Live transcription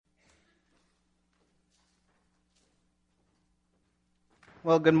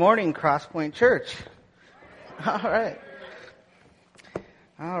Well, good morning, Crosspoint Church. All right.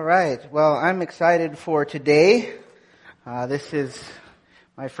 All right. Well, I'm excited for today. This is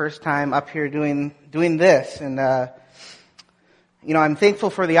my first time up here doing this, and I'm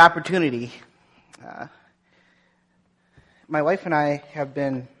thankful for the opportunity. My wife and I have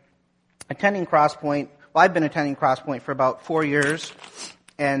been attending Crosspoint. Well, I've been attending Crosspoint for about 4 years,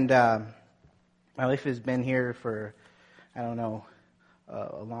 and my wife has been here for,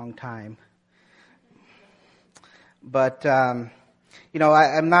 a long time. But, I'm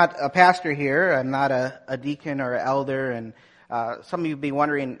not a pastor here. I'm not a deacon or an elder. And some of you be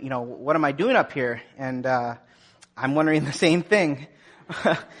wondering, what am I doing up here? And I'm wondering the same thing.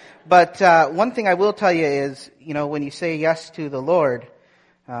 But one thing I will tell you is, when you say yes to the Lord,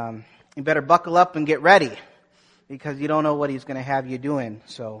 you better buckle up and get ready, because you don't know what He's going to have you doing.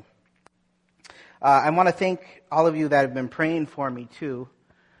 So I want to thank all of you that have been praying for me too.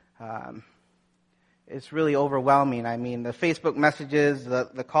 It's really overwhelming. I mean, the Facebook messages,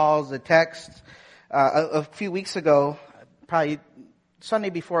 the calls, the texts. A few weeks ago, probably Sunday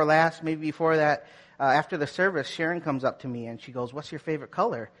before last, maybe before that, after the service, Sharon comes up to me and she goes, "What's your favorite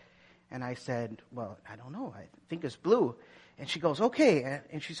color?" And I said, "Well, I don't know. I think it's blue." And she goes, "Okay."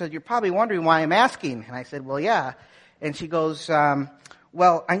 And she said, "You're probably wondering why I'm asking." And I said, "Well, yeah." And she goes,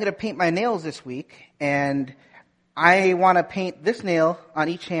 "Well, I'm going to paint my nails this week, and I want to paint this nail on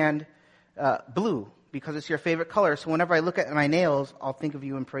each hand blue, because it's your favorite color. So whenever I look at my nails, I'll think of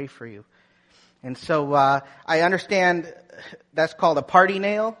you and pray for you." And so I understand that's called a party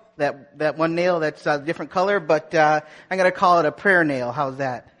nail, that one nail that's a different color, but I'm going to call it a prayer nail. How's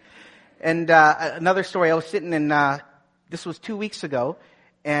that? And another story, I was sitting in, this was 2 weeks ago,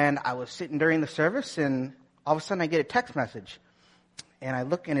 and I was sitting during the service, and all of a sudden I get a text message. And I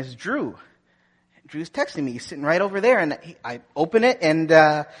look, and it's Drew. Drew's texting me. He's sitting right over there, and I open it, and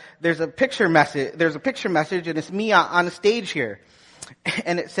there's a picture message. And it's me on the stage here,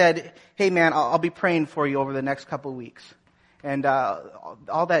 and it said, "Hey man, I'll be praying for you over the next couple of weeks." And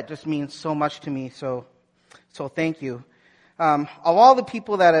all that just means so much to me. So thank you. Of all the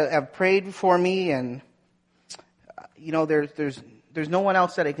people that have prayed for me, and there's no one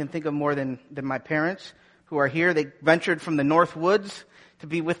else that I can think of more than my parents, who are here. They ventured from the North Woods to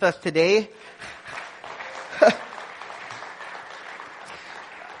be with us today.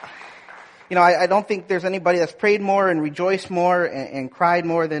 I don't think there's anybody that's prayed more and rejoiced more and cried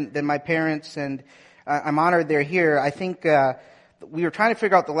more than my parents, and I'm honored they're here. I think we were trying to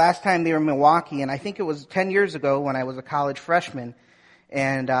figure out the last time they were in Milwaukee, and I think it was 10 years ago when I was a college freshman,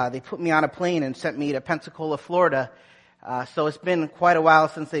 and they put me on a plane and sent me to Pensacola, Florida. So it's been quite a while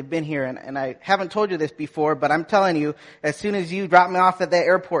since they've been here, and I haven't told you this before, but I'm telling you, as soon as you dropped me off at that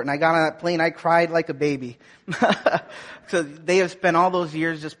airport and I got on that plane, I cried like a baby. So they have spent all those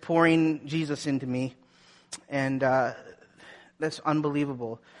years just pouring Jesus into me, and that's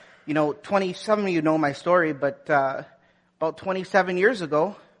unbelievable. Some of you know my story, but about 27 years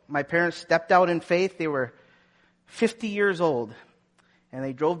ago, my parents stepped out in faith. They were 50 years old, and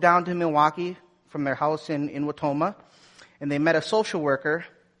they drove down to Milwaukee from their house in Watoma. And they met a social worker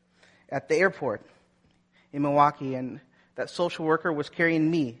at the airport in Milwaukee, and that social worker was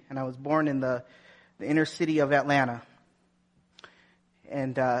carrying me, and I was born in the inner city of Atlanta.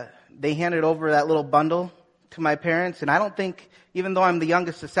 And they handed over that little bundle to my parents, and I don't think, even though I'm the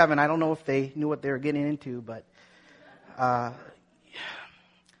youngest of 7, I don't know if they knew what they were getting into, but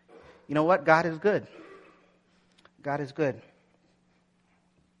you know what? God is good. God is good.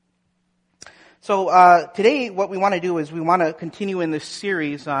 So today what we want to do is we want to continue in this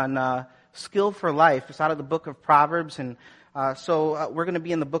series on skill for life. It's out of the book of Proverbs, and so we're going to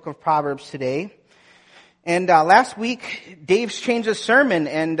be in the book of Proverbs today. And last week, Dave's changed his sermon,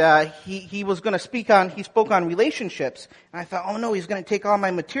 and he was going to he spoke on relationships. And I thought, oh no, he's going to take all my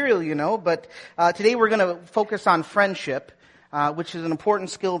material, but today we're going to focus on friendship, which is an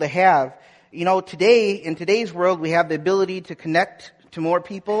important skill to have. Today, in today's world, we have the ability to connect to more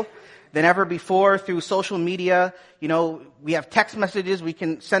people than ever before through social media. We have text messages. We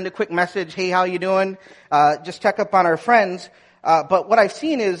can send a quick message. "Hey, how you doing?" Just check up on our friends. But what I've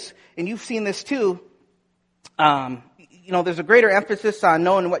seen is, and you've seen this too, there's a greater emphasis on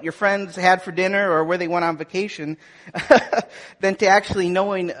knowing what your friends had for dinner or where they went on vacation than to actually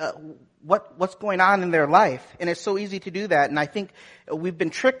knowing what's going on in their life. And it's so easy to do that. And I think we've been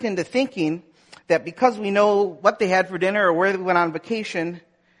tricked into thinking that because we know what they had for dinner or where they went on vacation,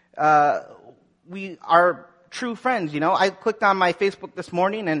 we are true friends. I clicked on my Facebook this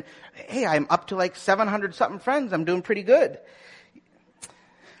morning, and hey, I'm up to like 700 something friends. I'm doing pretty good.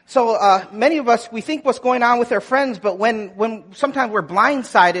 So many of us, we think what's going on with our friends, but when sometimes we're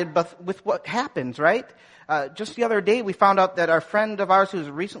blindsided with what happens, right? Just the other day, we found out that our friend of ours who's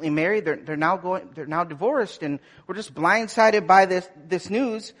recently married, they're now divorced, and we're just blindsided by this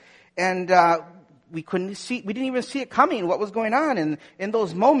news, and we didn't even see it coming, what was going on. And in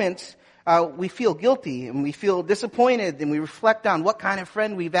those moments, we feel guilty, and we feel disappointed, and we reflect on what kind of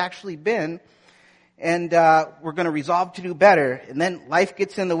friend we've actually been. And we're going to resolve to do better. And then life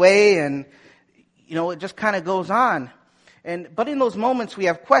gets in the way, and it just kind of goes on. But in those moments, we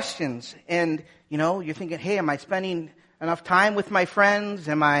have questions. And you're thinking, hey, am I spending enough time with my friends?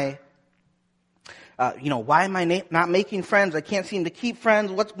 Am I, why am I not making friends? I can't seem to keep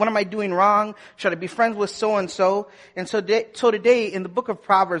friends. What am I doing wrong? Should I be friends with so and so? And so today, in the book of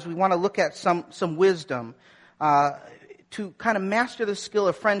Proverbs, we want to look at some wisdom. To kind of master the skill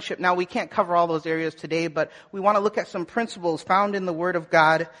of friendship. Now, we can't cover all those areas today, but we want to look at some principles found in the Word of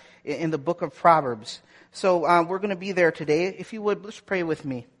God in the book of Proverbs. So we're going to be there today. If you would, let's pray with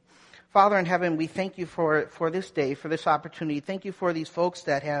me. Father in heaven, we thank you for this day, for this opportunity. Thank you for these folks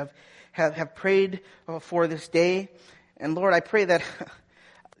that have prayed for this day. And Lord, I pray that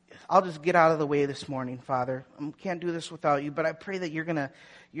I'll just get out of the way this morning, Father. I can't do this without you, but I pray that you're going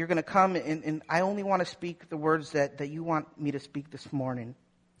to come, and I only want to speak the words that you want me to speak this morning.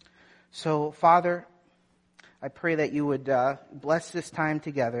 So, Father, I pray that you would bless this time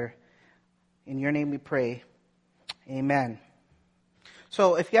together. In your name we pray. Amen.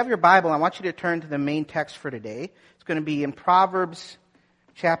 So, if you have your Bible, I want you to turn to the main text for today. It's going to be in Proverbs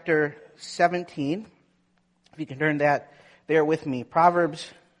chapter 17. If you can turn that there with me. Proverbs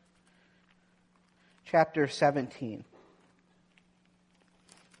chapter 17.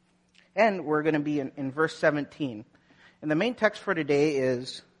 And we're going to be in verse 17. And the main text for today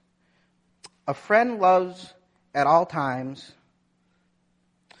is, a friend loves at all times,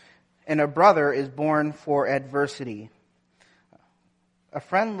 and a brother is born for adversity. A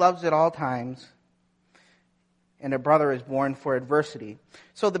friend loves at all times, and a brother is born for adversity.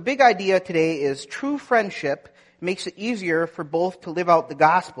 So the big idea today is true friendship makes it easier for both to live out the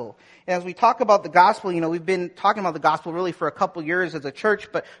gospel. And as we talk about the gospel, we've been talking about the gospel really for a couple years as a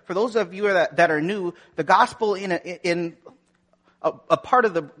church, but for those of you that are new, the gospel in a part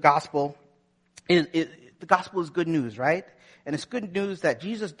of the gospel the gospel is good news, right? And it's good news that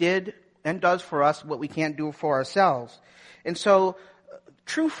Jesus did and does for us what we can't do for ourselves. And so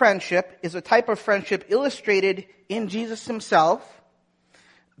true friendship is a type of friendship illustrated in Jesus himself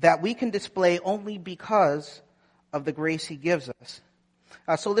that we can display only because of the grace he gives us.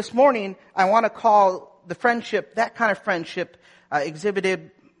 So this morning, I want to call the friendship, that kind of friendship,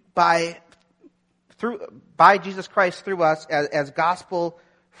 exhibited by Jesus Christ through us as gospel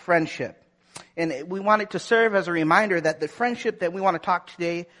friendship. And we want it to serve as a reminder that the friendship that we want to talk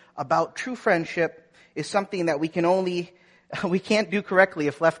today about, true friendship, is something that we can't do correctly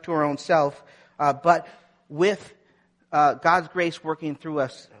if left to our own self, but with God's grace working through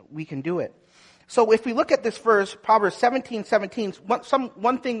us, we can do it. So if we look at this verse, Proverbs 17:17,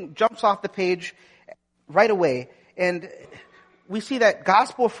 one thing jumps off the page right away, and we see that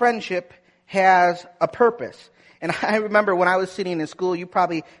gospel friendship has a purpose. And I remember when I was sitting in school, you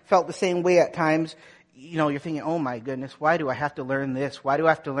probably felt the same way at times. You're thinking, oh my goodness, why do I have to learn this? Why do I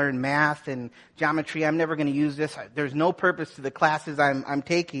have to learn math and geometry? I'm never going to use this. There's no purpose to the classes I'm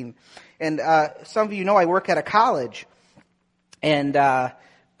taking. And some of you know I work at a college, and I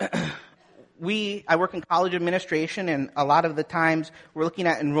work in college administration, and a lot of the times we're looking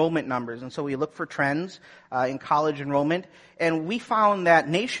at enrollment numbers. And so we look for trends in college enrollment. And we found that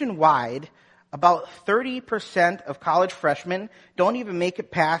nationwide, about 30% of college freshmen don't even make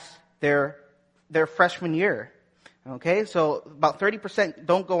it past their freshman year. Okay, so about 30%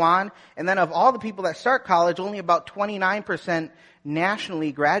 don't go on. And then of all the people that start college, only about 29%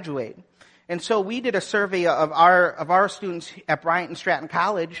 nationally graduate. And so we did a survey of our students at Bryant and Stratton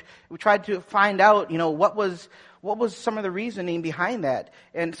College. We tried to find out, what was some of the reasoning behind that.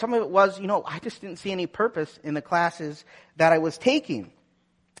 And some of it was, I just didn't see any purpose in the classes that I was taking.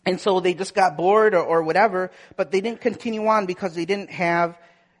 And so they just got bored or whatever, but they didn't continue on because they didn't have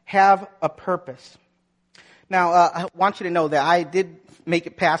a purpose. Now, I want you to know that I did make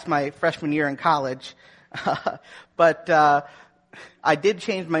it past my freshman year in college, but I did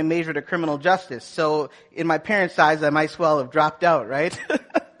change my major to criminal justice. So in my parents' eyes, I might as well have dropped out, right?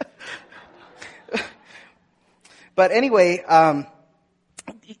 But anyway, I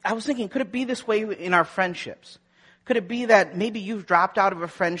was thinking, could it be this way in our friendships? Could it be that maybe you've dropped out of a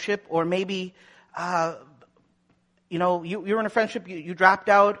friendship, or maybe, you were in a friendship, you dropped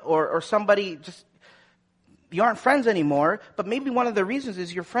out, or somebody just you aren't friends anymore, but maybe one of the reasons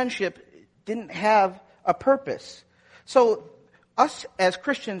is your friendship didn't have a purpose. So us as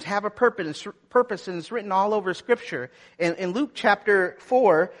Christians have a purpose, and it's written all over Scripture. In Luke chapter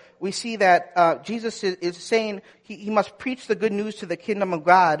 4, we see that Jesus is saying he must preach the good news to the kingdom of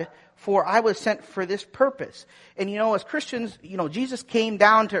God, for I was sent for this purpose. And as Christians, Jesus came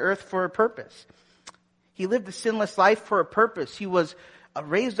down to earth for a purpose. He lived a sinless life for a purpose. He was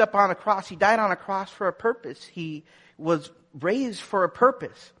raised up on a cross. He died on a cross for a purpose. He was raised for a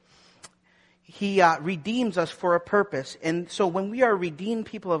purpose. He redeems us for a purpose. And so when we are redeemed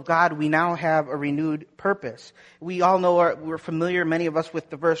people of God, we now have a renewed purpose. We all know, we're familiar, many of us, with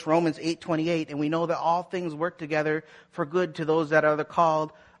the verse Romans 8:28, and we know that all things work together for good to those that are the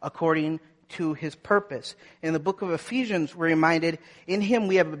called according to his purpose. In the book of Ephesians, we're reminded, in him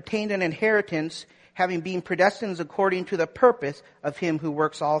we have obtained an inheritance, having been predestined according to the purpose of him who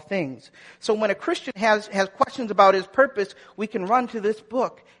works all things. So when a Christian has questions about his purpose, we can run to this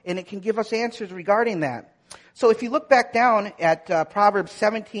book, and it can give us answers regarding that. So if you look back down at Proverbs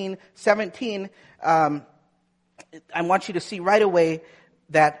 17:17, I want you to see right away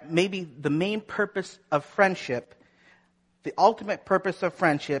that maybe the main purpose of friendship, the ultimate purpose of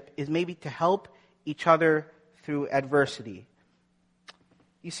friendship, is maybe to help each other through adversity.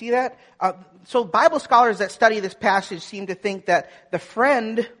 You see that? So Bible scholars that study this passage seem to think that the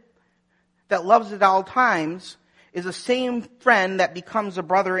friend that loves at all times is the same friend that becomes a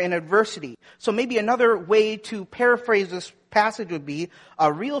brother in adversity. So maybe another way to paraphrase this passage would be,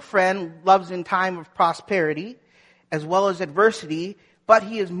 a real friend loves in time of prosperity as well as adversity, but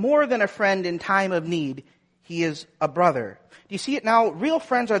he is more than a friend in time of need. He is a brother. Do you see it now? Real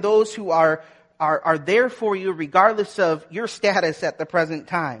friends are those who are there for you regardless of your status at the present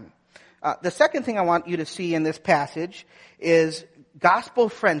time. The second thing I want you to see in this passage is gospel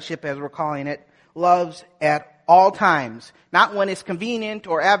friendship, as we're calling it, loves at all times. Not when it's convenient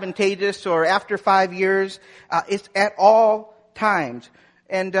or advantageous or after 5 years. It's at all times.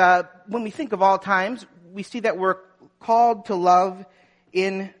 And when we think of all times, we see that we're called to love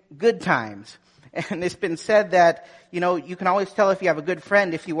in good times. And it's been said that, you can always tell if you have a good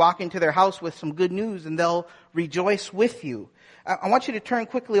friend if you walk into their house with some good news, and they'll rejoice with you. I want you to turn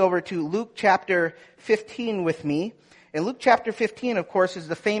quickly over to Luke chapter 15 with me. And Luke chapter 15, of course, is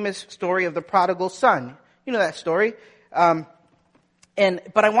the famous story of the prodigal son. You know that story. But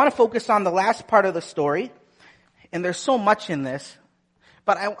I want to focus on the last part of the story. And there's so much in this.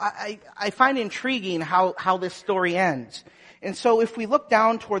 But I find intriguing how this story ends. And so if we look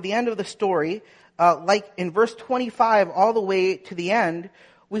down toward the end of the story, like in verse 25 all the way to the end,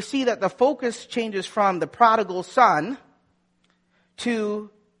 we see that the focus changes from the prodigal son to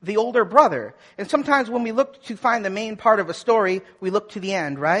the older brother. And sometimes when we look to find the main part of a story, we look to the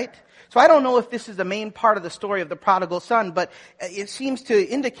end, right? So I don't know if this is the main part of the story of the prodigal son, but it seems to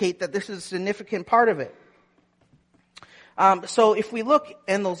indicate that this is a significant part of it. So if we look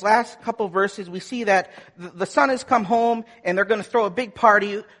in those last couple verses, we see that the son has come home and they're going to throw a big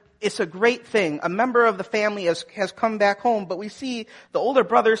party. It's a great thing. A member of the family has come back home, but we see the older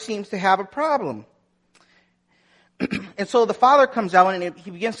brother seems to have a problem. And so the father comes out and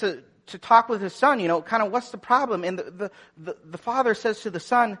he begins to talk with his son, kind of what's the problem? And the father says to the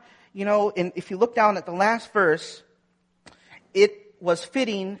son, and if you look down at the last verse, it was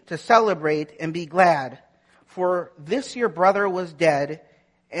fitting to celebrate and be glad. For this your brother was dead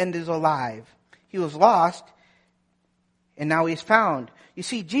and is alive. He was lost and now he's found. You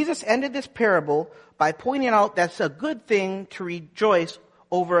see, Jesus ended this parable by pointing out that's a good thing to rejoice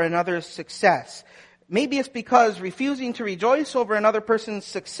over another's success. Maybe it's because refusing to rejoice over another person's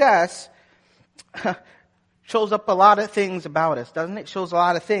success shows up a lot of things about us, doesn't it? Shows a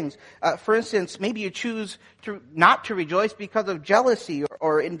lot of things. For instance, maybe you choose not to rejoice because of jealousy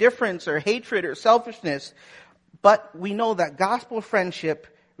or indifference or hatred or selfishness. But we know that gospel friendship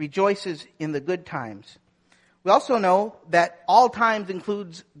rejoices in the good times. We also know that all times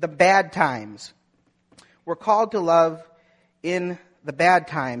includes the bad times. We're called to love in the bad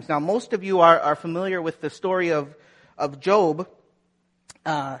times. Now, most of you are familiar with the story of Job.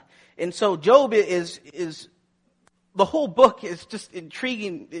 And so Job is the whole book is just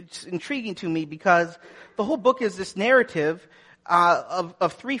intriguing. It's intriguing to me because the whole book is this narrative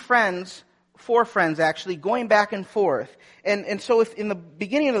of four friends actually, going back and forth. And so if in the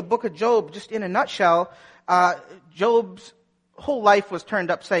beginning of the book of Job, just in a nutshell, Job's whole life was turned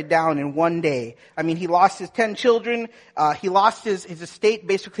upside down in one day. I mean, he lost his 10 children. He lost his estate,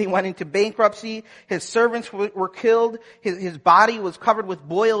 basically went into bankruptcy. His servants were killed. His body was covered with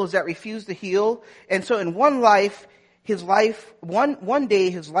boils that refused to heal. And so in one life, his life, one day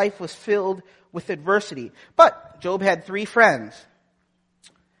his life was filled with adversity. But Job had 3 friends.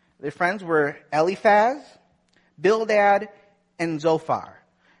 Their friends were Eliphaz, Bildad, and Zophar.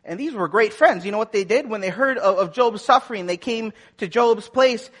 And these were great friends. You know what they did? When they heard of Job's suffering, they came to Job's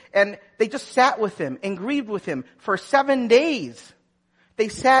place and they just sat with him and grieved with him for 7 days. They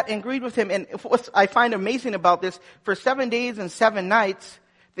sat and grieved with him. And what I find amazing about this, for 7 days and 7 nights,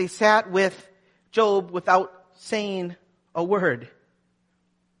 they sat with Job without saying a word.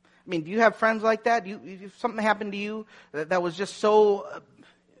 I mean, do you have friends like that? If something happened to you that was just so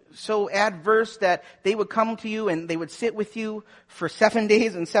adverse that they would come to you and they would sit with you for 7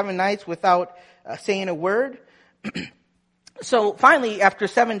 days and 7 nights without saying a word? So finally, after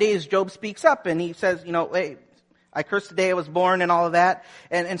 7 days, Job speaks up and he says, hey, I cursed the day I was born and all of that.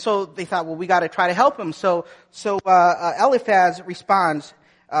 And so they thought, well, we got to try to help him. So Eliphaz responds.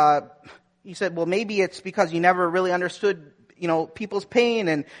 He said, well, maybe it's because you never really understood people's pain,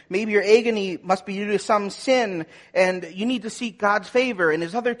 and maybe your agony must be due to some sin, and you need to seek God's favor. And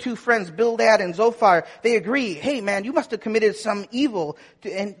his other 2 friends, Bildad and Zophar, they agree, hey man, you must have committed some evil,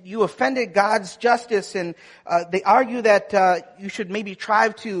 and you offended God's justice, and they argue that you should maybe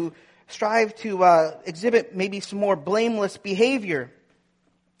strive to exhibit maybe some more blameless behavior.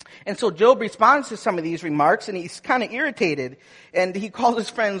 And so Job responds to some of these remarks, and he's kind of irritated, and he calls his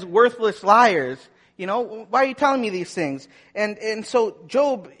friends worthless liars. Why are you telling me these things? And so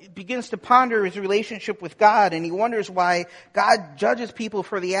Job begins to ponder his relationship with God, and he wonders why God judges people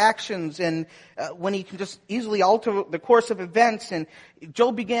for the actions, and when he can just easily alter the course of events. And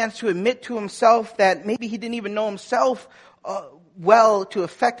Job begins to admit to himself that maybe he didn't even know himself well to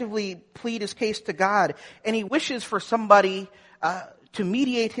effectively plead his case to God. And he wishes for somebody to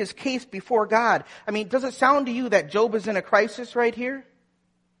mediate his case before God. I mean, does it sound to you that Job is in a crisis right here?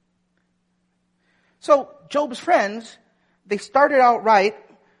 So Job's friends, they started out right.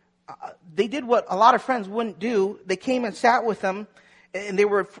 They did what a lot of friends wouldn't do. They came and sat with him, and they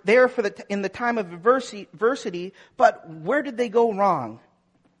were there in the time of adversity. But where did they go wrong?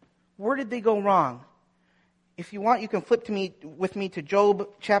 Where did they go wrong? If you want, you can flip with me to Job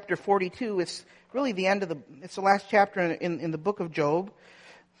chapter 42. It's really it's the last chapter in the book of Job.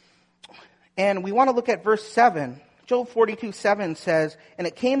 And we want to look at verse 7. Job 42:7 says, and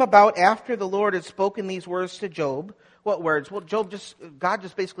it came about after the Lord had spoken these words to Job. What words? Well, God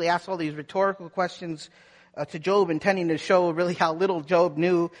just basically asked all these rhetorical questions to Job, intending to show really how little Job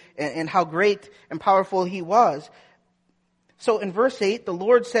knew and how great and powerful he was. So in verse 8, the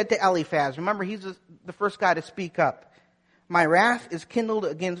Lord said to Eliphaz, remember he's the first guy to speak up, my wrath is kindled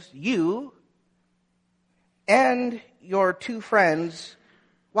against you and your 2 friends.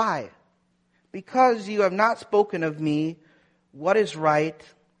 Why? Because you have not spoken of me what is right,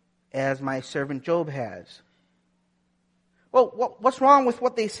 as my servant Job has. Well, what's wrong with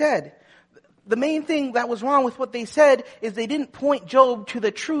what they said? The main thing that was wrong with what they said is they didn't point Job to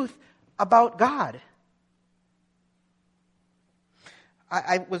the truth about God.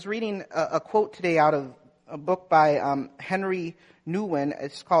 I was reading a quote today out of a book by Henry Nouwen.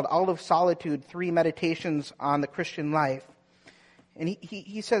 It's called Out of Solitude, 3 Meditations on the Christian Life. And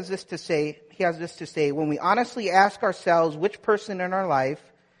he has this to say, when we honestly ask ourselves which person in our life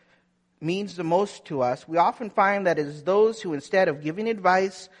means the most to us, we often find that it is those who, instead of giving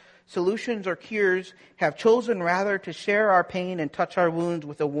advice, solutions, or cures, have chosen rather to share our pain and touch our wounds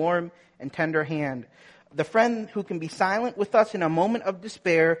with a warm and tender hand. The friend who can be silent with us in a moment of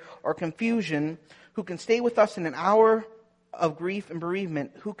despair or confusion, who can stay with us in an hour of grief and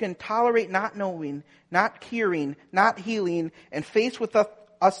bereavement, who can tolerate not knowing, not curing, not healing, and face with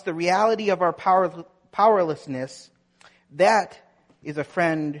us the reality of our powerlessness, that is a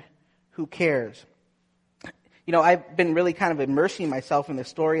friend who cares. I've been really kind of immersing myself in the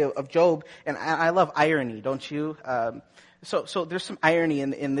story of Job, and I love irony, don't you? So there's some irony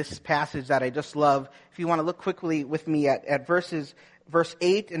in this passage that I just love. If you want to look quickly with me at verse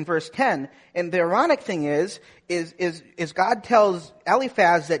 8 and verse 10. And the ironic thing is God tells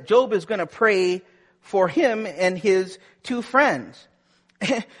Eliphaz that Job is going to pray for him and his 2 friends.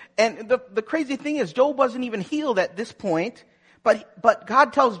 And the crazy thing is Job wasn't even healed at this point, but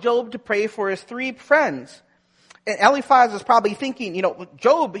God tells Job to pray for his 3 friends. And Eliphaz is probably thinking,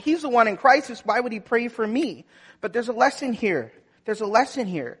 Job, he's the one in crisis. Why would he pray for me? But there's a lesson here.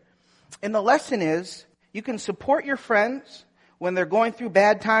 And the lesson is you can support your friends when they're going through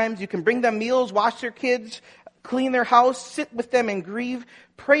bad times. You can bring them meals, wash their kids, clean their house, sit with them and grieve,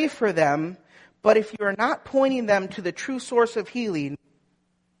 pray for them. But if you are not pointing them to the true source of healing,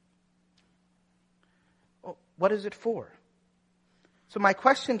 what is it for? So my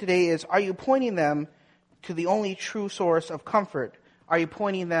question today is, are you pointing them to the only true source of comfort? Are you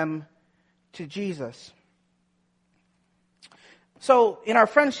pointing them to Jesus? So in our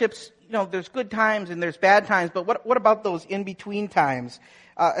friendships, there's good times and there's bad times, but what about those in-between times?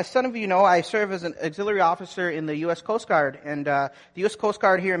 As some of you know, I serve as an auxiliary officer in the U.S. Coast Guard, and the U.S. Coast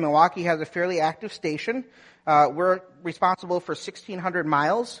Guard here in Milwaukee has a fairly active station. We're responsible for 1,600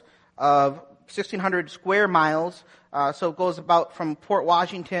 miles of 1,600 square miles, so it goes about from Port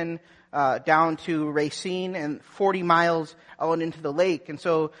Washington down to Racine and 40 miles out into the lake. And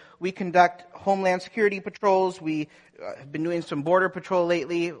so we conduct homeland security patrols. We have been doing some border patrol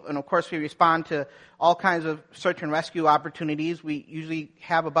lately, and of course we respond to all kinds of search and rescue opportunities. We usually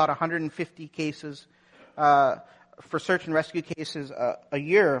have about 150 cases for search and rescue cases a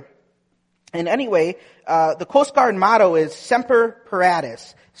year. And anyway, the Coast Guard motto is Semper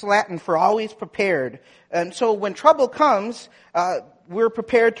Paratus. It's Latin for always prepared. And so when trouble comes, we're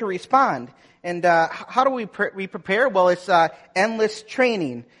prepared to respond. And how do we prepare? Well, it's endless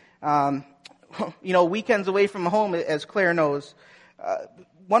training. Weekends away from home, as Claire knows.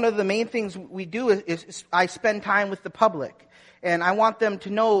 One of the main things we do is I spend time with the public. And I want them to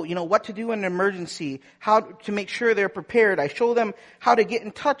know, what to do in an emergency, how to make sure they're prepared. I show them how to get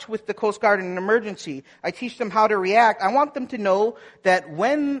in touch with the Coast Guard in an emergency. I teach them how to react. I want them to know that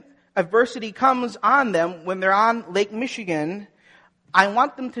when adversity comes on them, when they're on Lake Michigan, I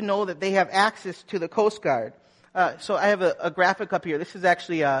want them to know that they have access to the Coast Guard. So I have a graphic up here. This is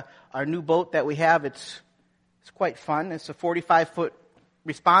actually our new boat that we have. It's quite fun. It's a 45-foot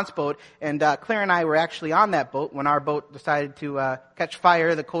response boat, and Claire and I were actually on that boat when our boat decided to catch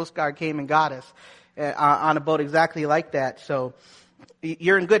fire. The Coast Guard came and got us on a boat exactly like that. So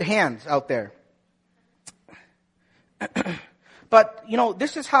you're in good hands out there. But,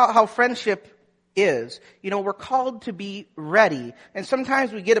 this is how friendship is. We're called to be ready. And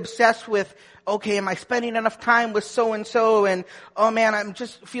sometimes we get obsessed with, okay, am I spending enough time with so-and-so? And, oh man, I'm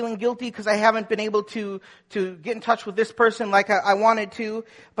just feeling guilty because I haven't been able to get in touch with this person like I wanted to.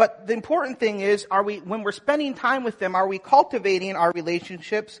 But the important thing is, when we're spending time with them, are we cultivating our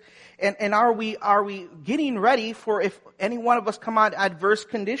relationships? And are we getting ready for if any one of us come on adverse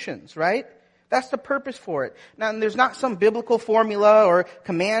conditions, right? That's the purpose for it. Now, there's not some biblical formula or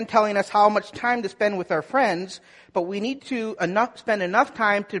command telling us how much time to spend with our friends, but we need to spend enough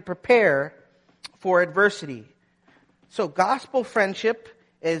time to prepare for adversity. So gospel friendship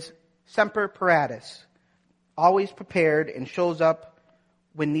is semper paratus, always prepared and shows up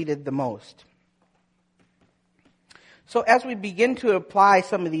when needed the most. So as we begin to apply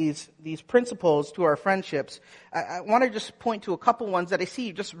some of these principles to our friendships, I want to just point to a couple ones that I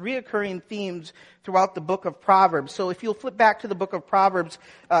see just reoccurring themes throughout the book of Proverbs. So if you'll flip back to the book of Proverbs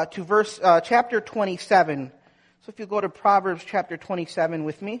to chapter 27. So if you go to Proverbs chapter 27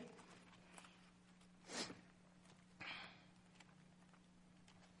 with me.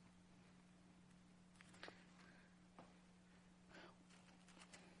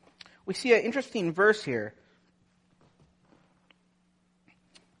 We see an interesting verse here.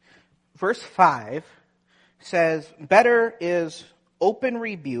 Verse 5 says, better is open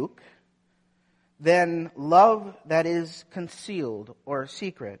rebuke than love that is concealed or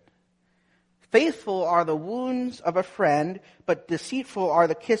secret. Faithful are the wounds of a friend, but deceitful are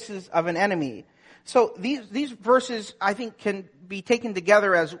the kisses of an enemy. So these verses, I think, can be taken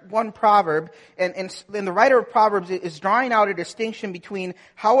together as one proverb, and the writer of Proverbs is drawing out a distinction between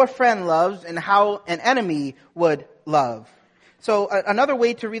how a friend loves and how an enemy would love. So another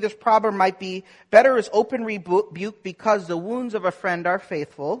way to read this proverb might be, better is open rebuke because the wounds of a friend are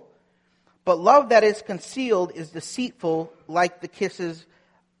faithful, but love that is concealed is deceitful like the kisses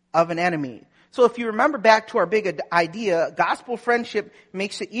of an enemy. So if you remember back to our big idea, gospel friendship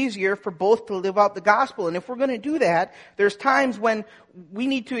makes it easier for both to live out the gospel. And if we're going to do that, there's times when we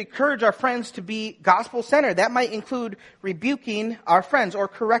need to encourage our friends to be gospel-centered. That might include rebuking our friends or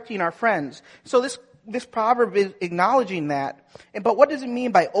correcting our friends. So this proverb is acknowledging that. But what does it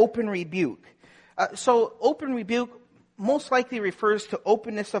mean by open rebuke? So open rebuke most likely refers to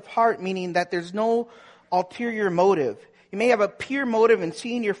openness of heart, meaning that there's no ulterior motive. You may have a pure motive in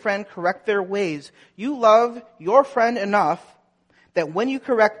seeing your friend correct their ways. You love your friend enough that when you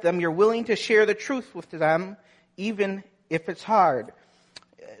correct them, you're willing to share the truth with them, even if it's hard.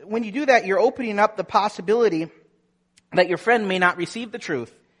 When you do that, you're opening up the possibility that your friend may not receive the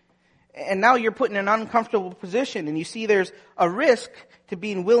truth. And now you're put in an uncomfortable position, and you see there's a risk to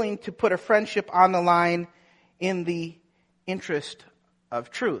being willing to put a friendship on the line in the interest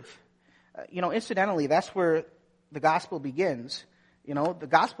of truth. Incidentally, that's where the gospel begins. The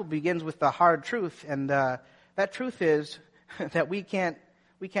gospel begins with the hard truth, and that truth is that we can't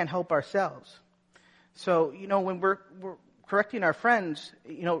help ourselves. So, when we're correcting our friends,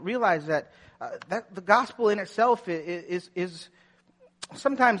 realize that that the gospel in itself is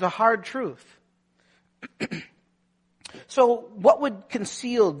sometimes a hard truth. So what would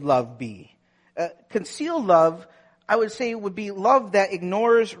concealed love be? Concealed love, I would say, would be love that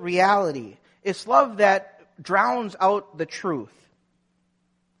ignores reality. It's love that drowns out the truth.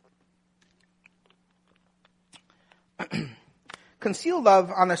 Concealed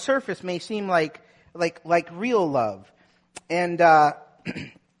love on the surface may seem like real love. And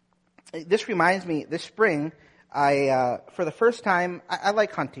this reminds me, this spring, for the first time, I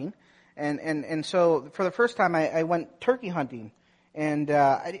like hunting. And so for the first time, I went turkey hunting. And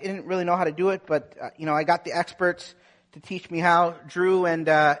I didn't really know how to do it, but I got the experts to teach me how. Drew and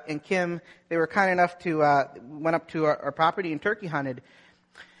Kim, they were kind enough to went up to our property and turkey hunted.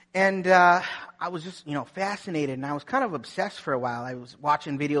 And I was just fascinated, and I was kind of obsessed for a while. I was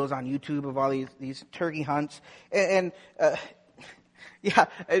watching videos on YouTube of all these turkey hunts, and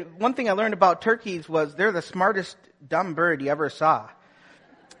one thing I learned about turkeys was they're the smartest dumb bird you ever saw.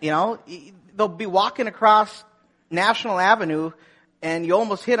 They'll be walking across National Avenue, and you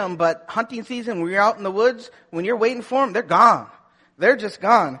almost hit them, but hunting season, when you're out in the woods, when you're waiting for them, they're gone. They're just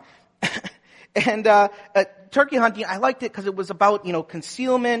gone. And turkey hunting, I liked it because it was about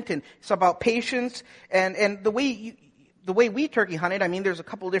concealment, and it's about patience, and the way we turkey hunted. I mean, there's a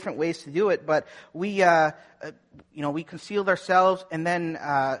couple of different ways to do it, but we we concealed ourselves, and then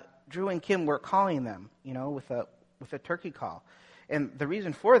Drew and Kim were calling them, with a turkey call, and the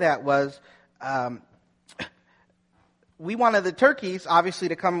reason for that was we wanted the turkeys obviously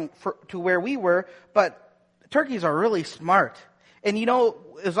to come to where we were, but turkeys are really smart. And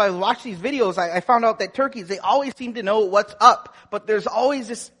as I watched these videos, I found out that turkeys, they always seem to know what's up, but there's always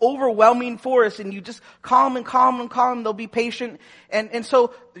this overwhelming force, and you just calm them, they'll be patient. And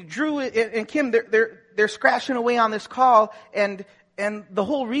so Drew and Kim, they're scratching away on this call, and the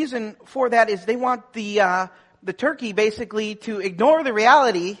whole reason for that is they want the turkey basically to ignore the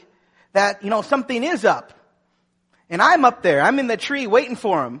reality that, something is up. And I'm up there, I'm in the tree waiting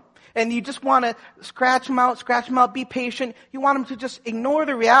for him. And you just want to scratch them out, be patient. You want them to just ignore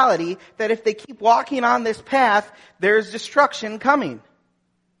the reality that if they keep walking on this path, there's destruction coming.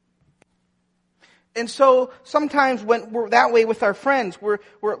 And so sometimes when we're that way with our friends,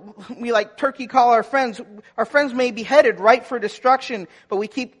 we like turkey call our friends. Our friends may be headed right for destruction, but we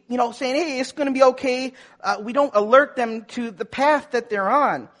keep, saying, hey, it's going to be okay. We don't alert them to the path that they're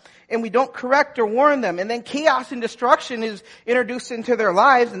on. And we don't correct or warn them. And then chaos and destruction is introduced into their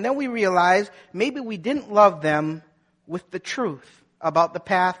lives. And then we realize maybe we didn't love them with the truth about the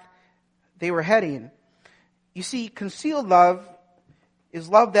path they were heading. You see, concealed love is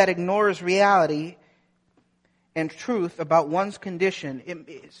love that ignores reality and truth about one's condition.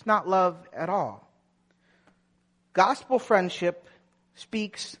 It's not love at all. Gospel friendship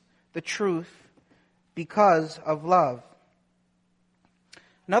speaks the truth because of love.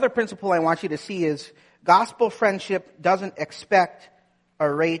 Another principle I want you to see is gospel friendship doesn't expect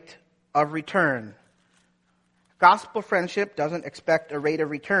a rate of return. Gospel friendship doesn't expect a rate of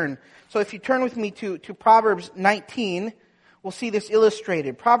return. So if you turn with me to Proverbs 19, we'll see this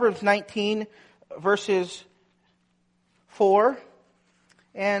illustrated. Proverbs 19, verses 4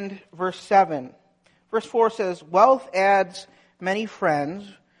 and verse 7. Verse 4 says, wealth adds many friends,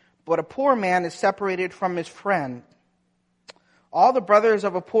 but a poor man is separated from his friend. All the brothers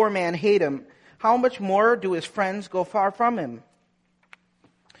of a poor man hate him. How much more do his friends go far from him?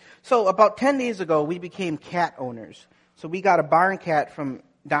 So about 10 days ago, we became cat owners. So we got a barn cat from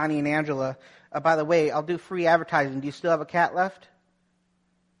Donnie and Angela. By the way, I'll do free advertising. Do you still have a cat left?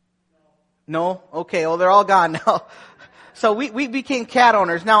 No? Okay, well, they're all gone now. So we became cat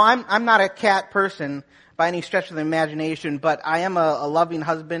owners. Now, I'm not a cat person by any stretch of the imagination, but I am a loving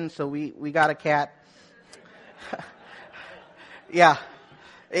husband, so we got a cat. Yeah.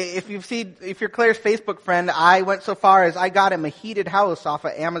 If you're Claire's Facebook friend, I went so far as I got him a heated house off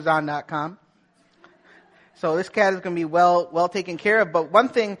of Amazon.com. So this cat is going to be well taken care of. But one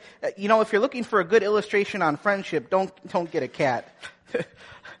thing, if you're looking for a good illustration on friendship, don't get a cat.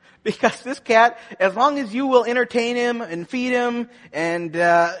 Because this cat, as long as you will entertain him and feed him and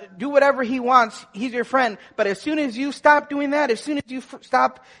do whatever he wants, he's your friend. But as soon as you stop doing that, as soon as you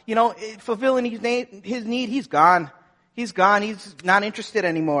stop, fulfilling his need, he's gone. He's gone. He's not interested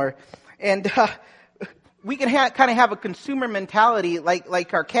anymore. And we can kind of have a consumer mentality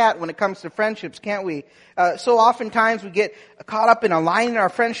like our cat when it comes to friendships, can't we? So oftentimes we get caught up in aligning our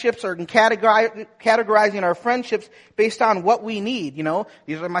friendships or in categorizing our friendships based on what we need.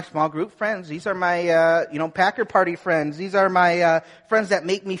 These are my small group friends. These are my, Packer party friends. These are my friends that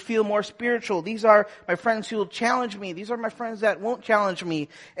make me feel more spiritual. These are my friends who will challenge me. These are my friends that won't challenge me.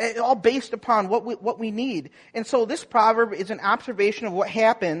 All based upon what we need. And so this proverb is an observation of what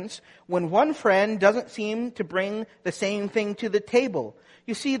happens when one friend doesn't seem to bring the same thing to the table.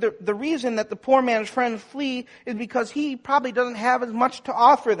 You see, the reason that the poor man's friends flee is because he probably doesn't have as much to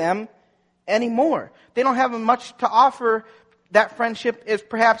offer them anymore. They don't have as much to offer that friendship as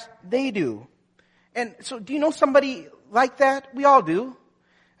perhaps they do. And so do you know somebody like that? We all do.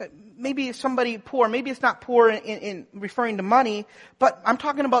 Maybe it's somebody poor. Maybe it's not poor in referring to money, but I'm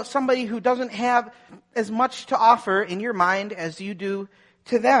talking about somebody who doesn't have as much to offer in your mind as you do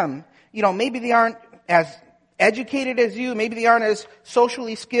to them. Maybe they aren't as educated as you. Maybe they aren't as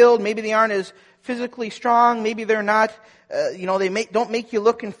socially skilled. Maybe they aren't as physically strong. Maybe they're not, don't make you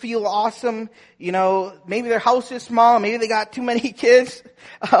look and feel awesome. Maybe their house is small. Maybe they got too many kids.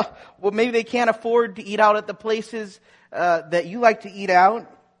 Well, maybe they can't afford to eat out at the places that you like to eat out.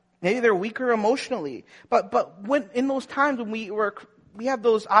 Maybe they're weaker emotionally. But when in those times when we have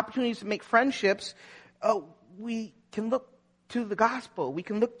those opportunities to make friendships, we can look to the gospel. We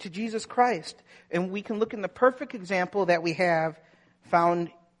can look to Jesus Christ. And we can look in the perfect example that we have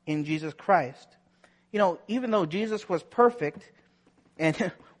found in Jesus Christ. Even though Jesus was perfect,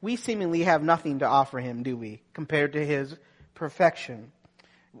 and we seemingly have nothing to offer him, do we? Compared to his perfection.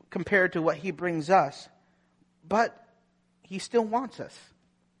 Compared to what he brings us. But he still wants us.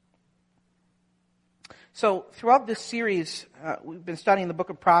 So throughout this series, we've been studying the book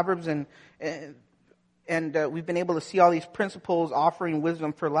of Proverbs, and we've been able to see all these principles offering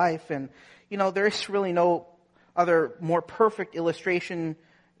wisdom for life. And, there is really no other more perfect illustration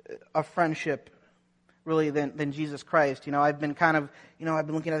of friendship, really, than Jesus Christ. I've been I've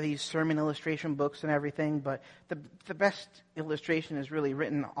been looking at these sermon illustration books and everything, but the best illustration is really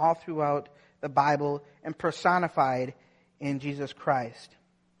written all throughout the Bible and personified in Jesus Christ.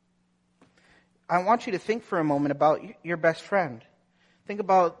 I want you to think for a moment about your best friend. Think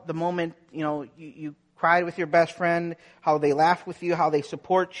about the moment, you cried with your best friend, how they laughed with you, how they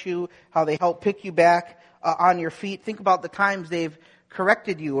support you, how they help pick you back on your feet. Think about the times they've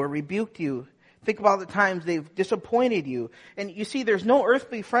corrected you or rebuked you. Think about the times they've disappointed you. And you see, there's no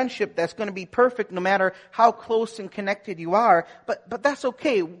earthly friendship that's going to be perfect no matter how close and connected you are. But that's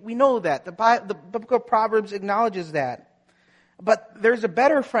okay. We know that. The book of Proverbs acknowledges that. But there's a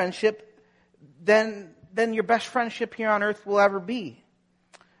better friendship than your best friendship here on earth will ever be.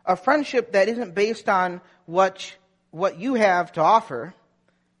 A friendship that isn't based on what you have to offer.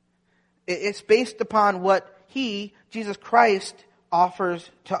 It's based upon what He, Jesus Christ, offers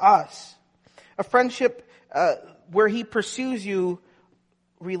to us. A friendship where He pursues you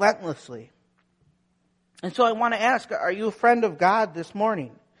relentlessly. And so I want to ask, are you a friend of God this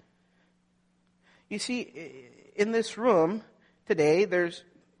morning? You see, in this room today, there's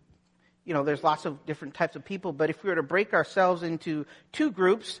lots of different types of people, but if we were to break ourselves into two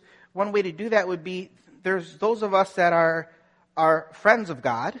groups, one way to do that would be there's those of us that are friends of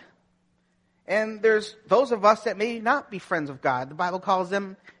God, and there's those of us that may not be friends of God. The Bible calls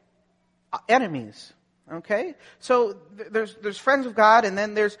them enemies. Okay? So there's friends of God, and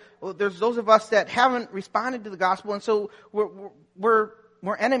then there's those of us that haven't responded to the gospel, and so we're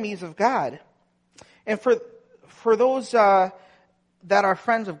enemies of God. And for those that are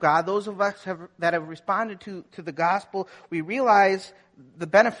friends of God, those of us that have responded to the gospel, we realize the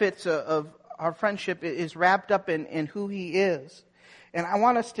benefits of our friendship is wrapped up in who He is. And I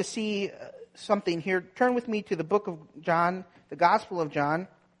want us to see something here. Turn with me to the book of John, the Gospel of John.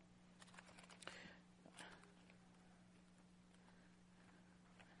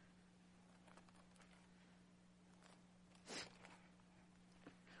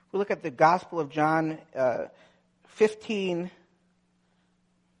 We look at the Gospel of John 15,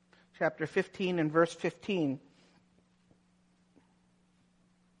 chapter 15 and verse 15.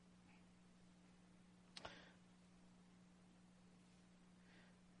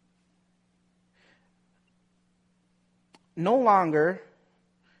 No longer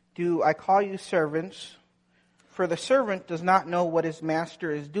do I call you servants, for the servant does not know what his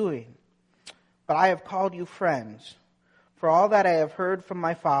master is doing. But I have called you friends, for all that I have heard from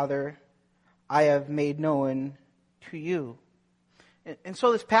my Father, I have made known to you. And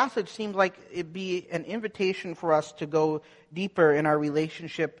so this passage seems like it'd be an invitation for us to go deeper in our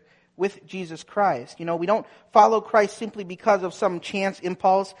relationship with Jesus Christ. We don't follow Christ simply because of some chance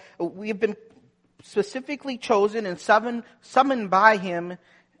impulse. We have been specifically chosen and summoned by him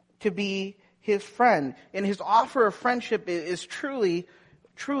to be his friend. And his offer of friendship is truly,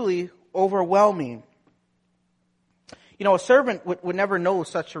 truly overwhelming. You know, a servant would never know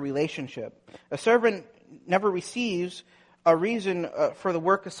such a relationship. A servant never receives a reason for the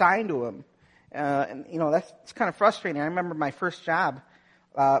work assigned to him. And, you know, that's kind of frustrating. I remember my first job.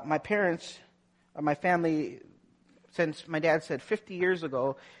 My parents, my family, since my dad said 50 years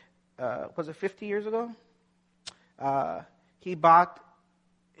ago, was it 50 years ago? He bought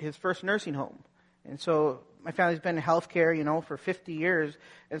his first nursing home. And so my family's been in healthcare, you know, for 50 years.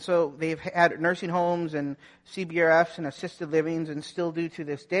 And so they've had nursing homes and CBRFs and assisted livings and still do to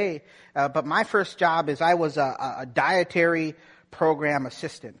this day. But my first job is I was a dietary program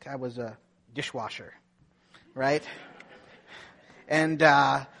assistant. I was a dishwasher, right? And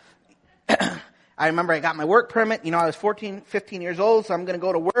I remember I got my work permit. You know, I was 14, 15 years old, so I'm going to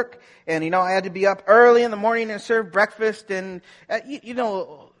go to work. And, you know, I had to be up early in the morning and serve breakfast. And, you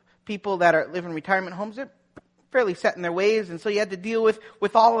know, people that live in retirement homes, they're fairly set in their ways. And so you had to deal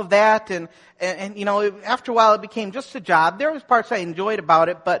with all of that. And you know, after a while it became just a job. There was parts I enjoyed about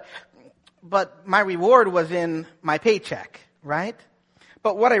it, but my reward was in my paycheck, right?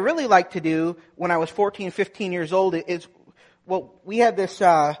 But what I really liked to do when I was 14, 15 years old is, well, we had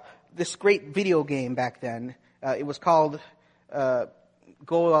this great video game back then. It was called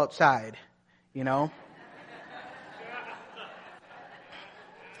Go Outside, you know.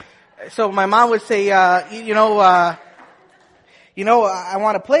 So my mom would say, I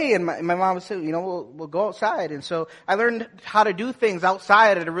want to play, and my mom would say, we'll go outside. And so I learned how to do things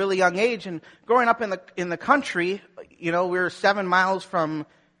outside at a really young age. And growing up in the country, you know, we were 7 miles from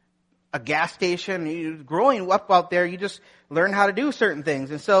a gas station. Growing up out there, you just learn how to do certain things.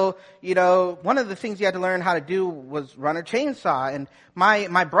 And so, you know, one of the things you had to learn how to do was run a chainsaw. And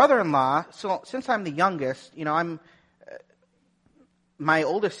my brother-in-law, so since I'm the youngest, you know, my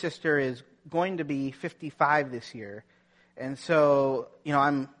oldest sister is going to be 55 this year. And so, you know,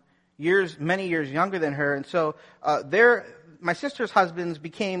 I'm many years younger than her. And so, my sister's husbands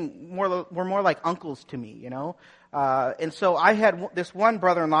were more like uncles to me, you know. And so I had this one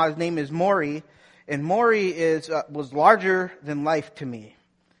brother-in-law, his name is Maury, and Maury was larger than life to me.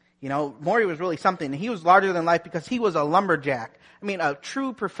 You know, Maury was really something. He was larger than life because he was a lumberjack. I mean, a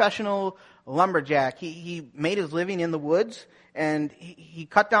true professional lumberjack. He made his living in the woods, and he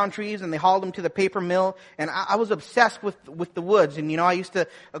cut down trees, and they hauled them to the paper mill. And I was obsessed with the woods. And, you know, I used to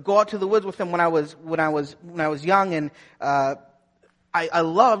go out to the woods with him when I was young, and I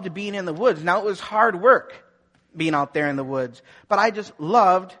loved being in the woods. Now, it was hard work being out there in the woods, but I just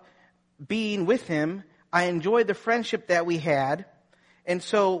loved being with him. I enjoyed the friendship that we had. And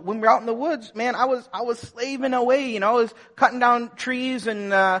so when we were out in the woods, man, I was slaving away, you know. I was cutting down trees,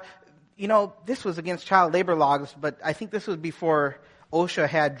 and you know, this was against child labor laws, but I think this was before OSHA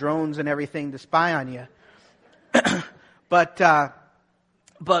had drones and everything to spy on you. But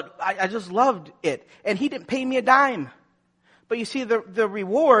I just loved it. And he didn't pay me a dime. But you see, the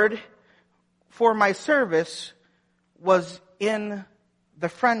reward for my service was in the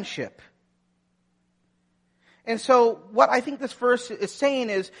friendship. And so what I think this verse is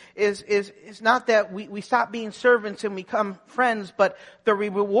saying is not that we stop being servants and become friends, but the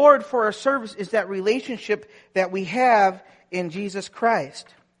reward for our service is that relationship that we have in Jesus Christ.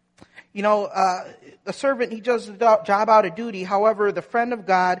 You know, the servant, he does the job out of duty. However, the friend of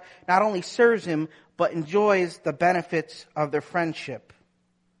God not only serves him, but enjoys the benefits of their friendship.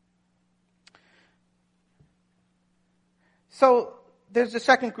 So, there's a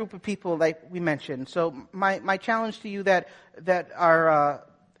second group of people like we mentioned. So my challenge to you that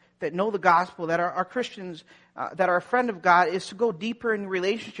know the gospel, that are Christians, that are a friend of God, is to go deeper in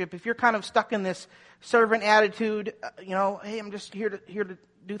relationship. If you're kind of stuck in this servant attitude, you know, hey, I'm just here to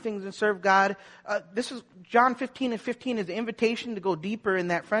do things and serve God. This is John 15:15 is the invitation to go deeper in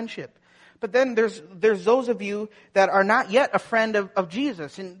that friendship. But then there's those of you that are not yet a friend of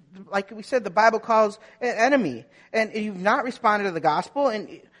Jesus. And like we said, the Bible calls an enemy. And you've not responded to the gospel.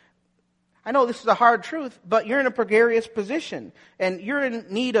 And I know this is a hard truth, but you're in a precarious position. And you're in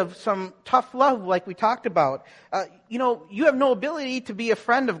need of some tough love like we talked about. You know, you have no ability to be a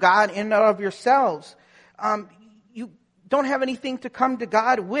friend of God in and of yourselves. You don't have anything to come to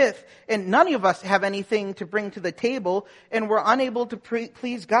God with, and none of us have anything to bring to the table, and we're unable to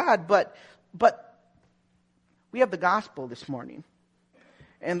please God. But we have the gospel this morning.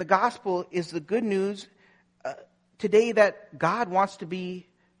 And the gospel is the good news today that God wants to be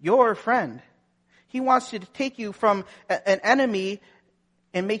your friend. He wants to take you from an enemy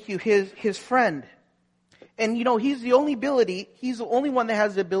and make you his friend. And you know, He's the only one that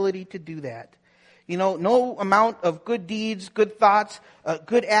has the ability to do that. No amount of good deeds, good thoughts,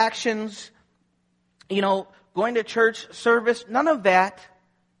 good actions, going to church service, none of that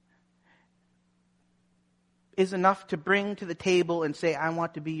is enough to bring to the table and say, I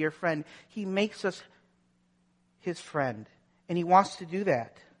want to be your friend. He makes us his friend, and he wants to do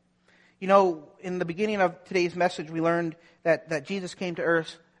that. In the beginning of today's message, we learned that Jesus came to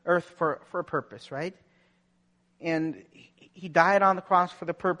earth for a purpose, right? And he died on the cross for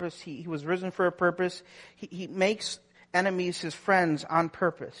the purpose. He was risen for a purpose. He makes enemies his friends on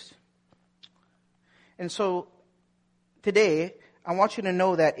purpose. And so today, I want you to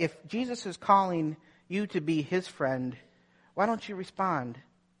know that if Jesus is calling you to be his friend, why don't you respond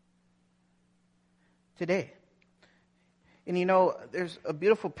today? And there's a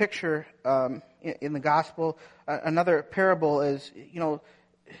beautiful picture in the gospel. Another parable is,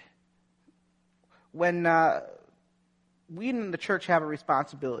 when we in the church have a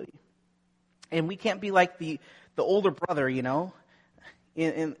responsibility, and we can't be like the older brother,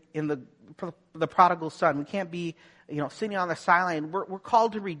 in the prodigal son. We can't be, sitting on the sideline. We're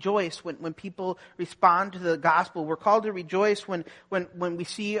called to rejoice when people respond to the gospel. We're called to rejoice when we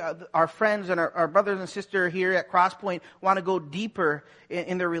see our friends and our brothers and sisters here at Crosspoint want to go deeper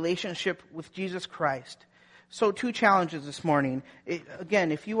in their relationship with Jesus Christ. So 2 challenges this morning.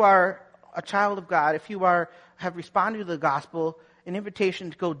 Again, if you are a child of God, if you have responded to the gospel, an invitation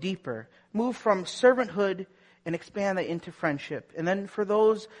to go deeper. Move from servanthood and expand that into friendship. And then for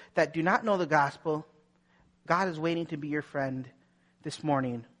those that do not know the gospel, God is waiting to be your friend this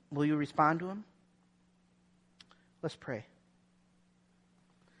morning. Will you respond to him? Let's pray.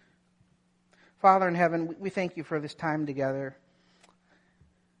 Father in heaven, we thank you for this time together.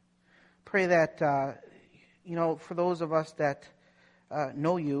 Pray that, for those of us that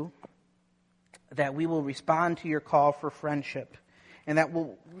know you, that we will respond to your call for friendship, and that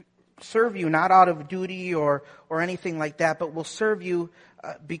will serve you not out of duty or anything like that, but will serve you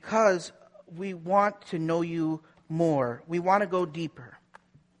because we want to know you more. We want to go deeper.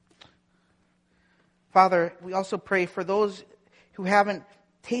 Father, we also pray for those who haven't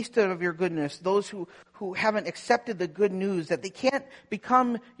tasted of your goodness, those who haven't accepted the good news, that they can't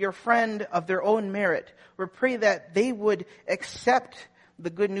become your friend of their own merit. We pray that they would accept the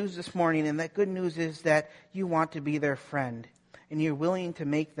good news this morning, and that good news is that you want to be their friend, and you're willing to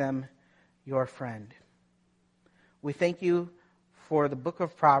make them your friend. We thank you for the book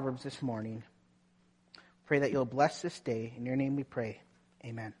of Proverbs this morning. Pray that you'll bless this day. In your name we pray.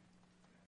 Amen.